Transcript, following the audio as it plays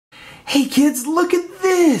Hey kids, look at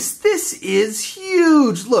this! This is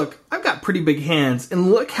huge! Look, I've got pretty big hands,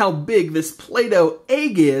 and look how big this Play-Doh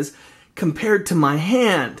egg is compared to my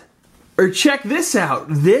hand. Or check this out,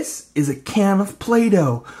 this is a can of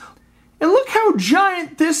Play-Doh. And look how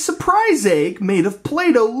giant this surprise egg made of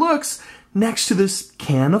Play-Doh looks next to this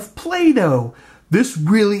can of Play-Doh. This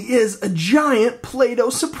really is a giant Play-Doh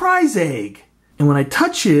surprise egg. And when I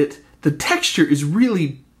touch it, the texture is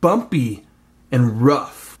really bumpy and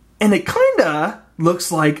rough. And it kinda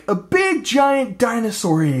looks like a big giant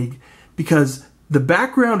dinosaur egg because the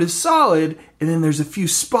background is solid and then there's a few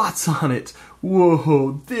spots on it.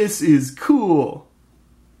 Whoa, this is cool.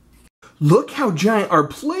 Look how giant our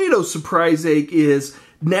Play-Doh surprise egg is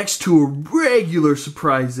next to a regular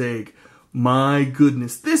surprise egg. My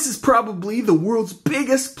goodness, this is probably the world's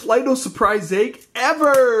biggest Play-Doh surprise egg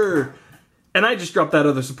ever! And I just dropped that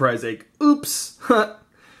other surprise egg. Oops.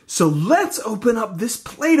 So let's open up this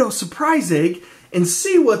Play-Doh surprise egg and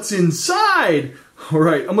see what's inside.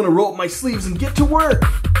 Alright, I'm gonna roll up my sleeves and get to work.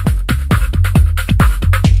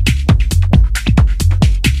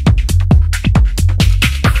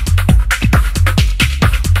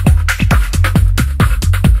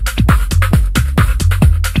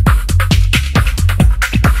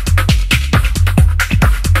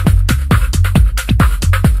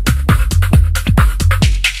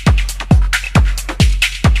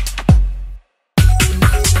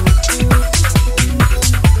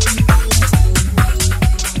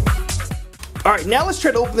 Alright, now let's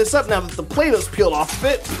try to open this up now that the Play-Doh's peeled off of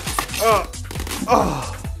it.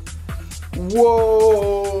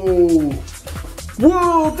 Whoa!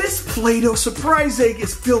 Whoa, this Play-Doh surprise egg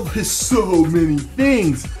is filled with so many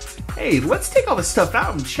things. Hey, let's take all this stuff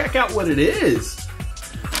out and check out what it is.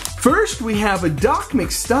 First, we have a Doc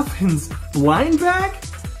McStuffins blind bag.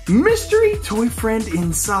 Mystery toy friend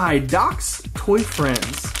inside. Doc's toy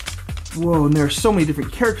friends. Whoa, and there are so many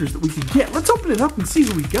different characters that we could get. Let's open it up and see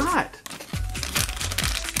who we got.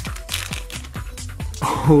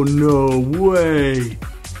 Oh, no way.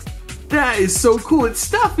 That is so cool. It's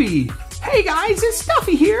Stuffy. Hey guys, it's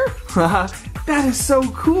Stuffy here. That is so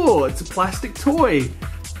cool. It's a plastic toy.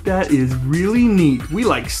 That is really neat. We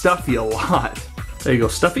like Stuffy a lot. There you go,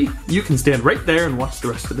 Stuffy. You can stand right there and watch the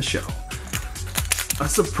rest of the show. A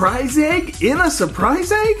surprise egg in a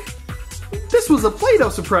surprise egg? This was a Play-Doh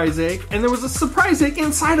surprise egg, and there was a surprise egg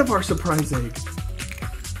inside of our surprise egg.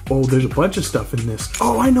 Oh, there's a bunch of stuff in this.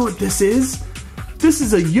 Oh, I know what this is. This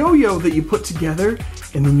is a yo-yo that you put together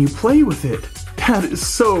and then you play with it. That is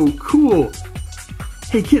so cool.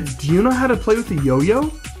 Hey kids, do you know how to play with a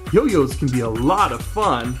yo-yo? Yo-yos can be a lot of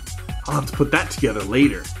fun. I'll have to put that together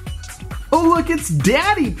later. Oh look, it's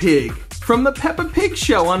Daddy Pig from the Peppa Pig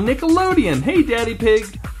show on Nickelodeon. Hey Daddy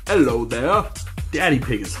Pig. Hello there. Daddy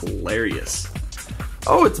Pig is hilarious.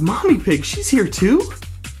 Oh, it's Mommy Pig. She's here too?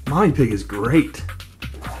 Mommy Pig is great.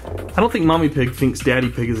 I don't think Mommy Pig thinks Daddy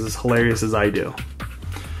Pig is as hilarious as I do.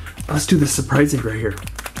 Let's do this surprise egg right here.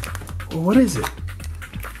 What is it?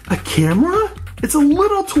 A camera? It's a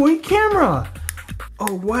little toy camera.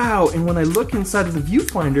 Oh wow, and when I look inside of the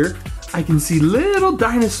viewfinder, I can see little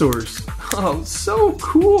dinosaurs. Oh, so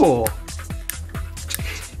cool.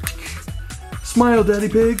 Smile, Daddy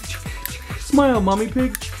Pig. Smile, Mommy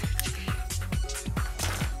Pig.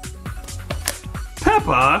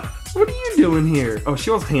 Peppa, what are you doing here? Oh,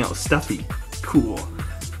 she wants to hang out with Stuffy. Cool.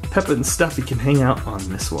 Peppa and Stuffy can hang out on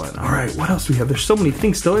this one. Alright, what else do we have? There's so many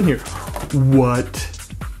things still in here. What?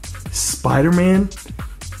 Spider-Man?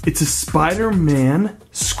 It's a Spider-Man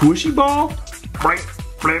squishy ball? Flip,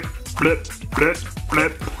 flip, flip, flip,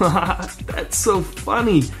 flip. That's so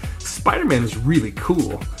funny. Spider-Man is really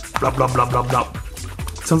cool. Blop, blop, blop, blop,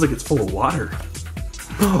 blop. Sounds like it's full of water.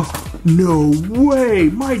 Oh, no way!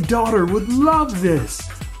 My daughter would love this!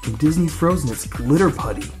 From Disney Frozen, it's glitter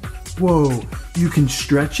putty. Whoa, you can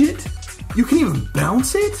stretch it? You can even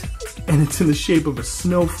bounce it? And it's in the shape of a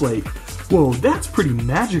snowflake. Whoa, that's pretty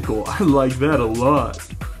magical. I like that a lot.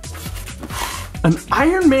 An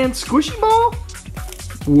Iron Man squishy ball?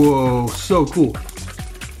 Whoa, so cool.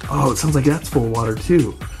 Oh, it sounds like that's full of water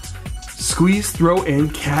too. Squeeze, throw,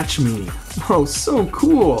 and catch me. Oh, so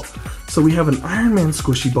cool. So we have an Iron Man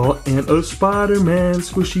squishy ball and a Spider-Man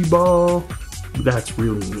squishy ball. That's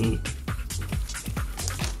really neat.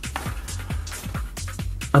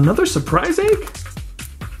 Another surprise egg?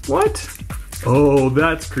 What? Oh,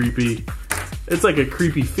 that's creepy. It's like a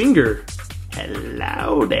creepy finger.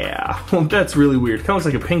 Hello there. Well, that's really weird. Kind of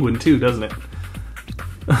looks like a penguin too, doesn't it?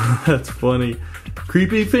 That's funny.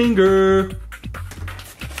 Creepy finger.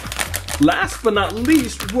 Last but not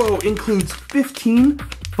least, whoa, includes 15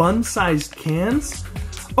 fun-sized cans.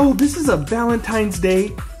 Oh, this is a Valentine's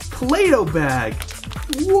Day Play-Doh bag.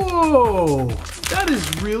 Whoa, that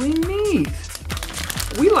is really neat.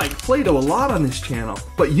 We like Play-Doh a lot on this channel,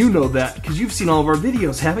 but you know that because you've seen all of our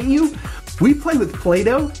videos, haven't you? We play with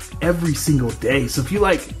Play-Doh every single day, so if you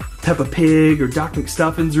like Peppa Pig or Doc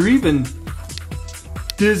McStuffins or even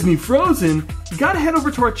Disney Frozen, you gotta head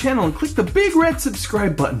over to our channel and click the big red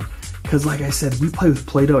subscribe button. Because like I said, we play with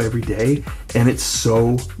Play-Doh every day and it's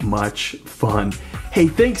so much fun. Hey,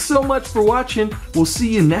 thanks so much for watching. We'll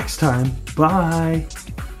see you next time. Bye.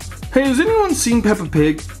 Hey, has anyone seen Peppa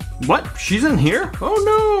Pig? What? She's in here?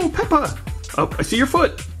 Oh no, Peppa. Oh, I see your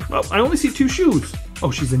foot. Oh, I only see 2 shoes.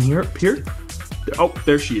 Oh, she's in here, up here? Oh,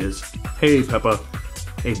 there she is. Hey, Peppa.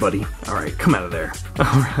 Hey, buddy. All right, come out of there.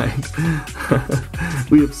 All right.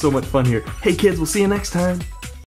 We have so much fun here. Hey, kids, we'll see you next time.